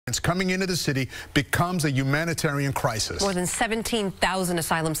coming into the city becomes a humanitarian crisis. More than 17,000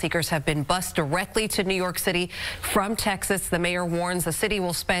 asylum seekers have been bused directly to New York City from Texas. The mayor warns the city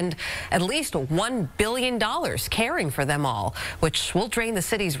will spend at least $1 billion caring for them all, which will drain the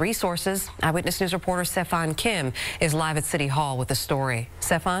city's resources. Eyewitness News reporter Stefan Kim is live at City Hall with the story.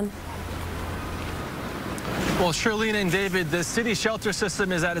 Stefan? Well, Shirlene and David, the city shelter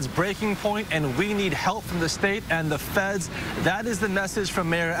system is at its breaking point, and we need help from the state and the feds. That is the message from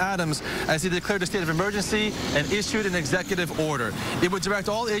Mayor Adams as he declared a state of emergency and issued an executive order. It would direct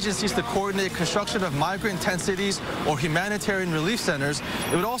all agencies to coordinate construction of migrant tent cities or humanitarian relief centers.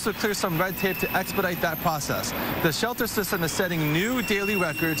 It would also clear some red tape to expedite that process. The shelter system is setting new daily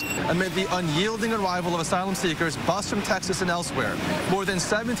records amid the unyielding arrival of asylum seekers bused from Texas and elsewhere. More than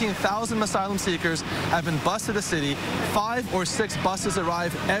 17,000 asylum seekers have been bused to the city. 5 or 6 buses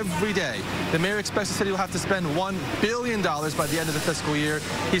arrive every day. The mayor expects the city will have to spend $1 billion by the end of the fiscal year.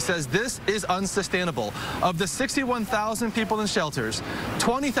 He says this is unsustainable. Of the 61,000 people in shelters,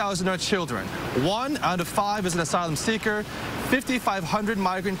 20,000 are children. 1 out of 5 is an asylum seeker. 5,500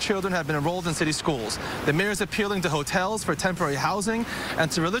 migrant children have been enrolled in city schools. The mayor is appealing to hotels for temporary housing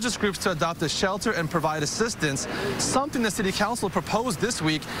and to religious groups to adopt a shelter and provide assistance, something the city council proposed this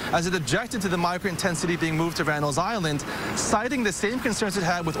week as it objected to the migrant tent city being moved to Randall's Island, citing the same concerns it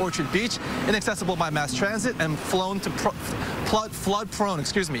had with Orchard Beach, inaccessible by mass transit and flood prone.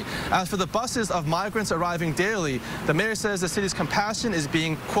 As for the buses of migrants arriving daily, the mayor says the city's compassion is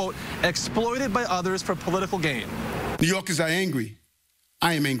being, quote, exploited by others for political gain. New Yorkers are angry.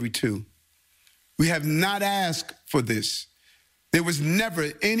 I am angry too. We have not asked for this. There was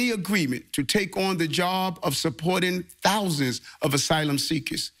never any agreement to take on the job of supporting thousands of asylum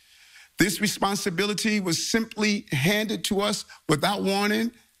seekers. This responsibility was simply handed to us without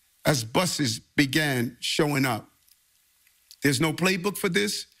warning as buses began showing up. There's no playbook for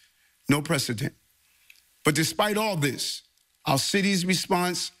this, no precedent. But despite all this, our city's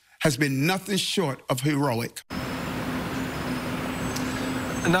response has been nothing short of heroic.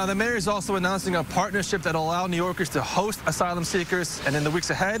 Now, the mayor is also announcing a partnership that will allow New Yorkers to host asylum seekers, and in the weeks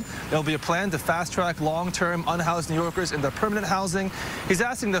ahead, there will be a plan to fast-track long-term unhoused New Yorkers into permanent housing. He's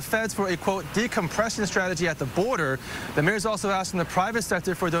asking the feds for a, quote, decompression strategy at the border. The mayor is also asking the private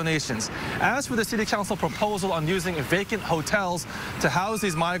sector for donations. As for the city council proposal on using vacant hotels to house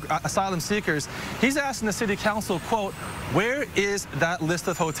these asylum seekers, he's asking the city council, quote, where is that list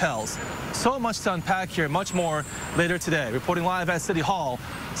of hotels? So much to unpack here, much more later today. Reporting live at City Hall,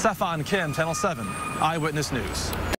 Stefan Kim, Channel 7 Eyewitness News.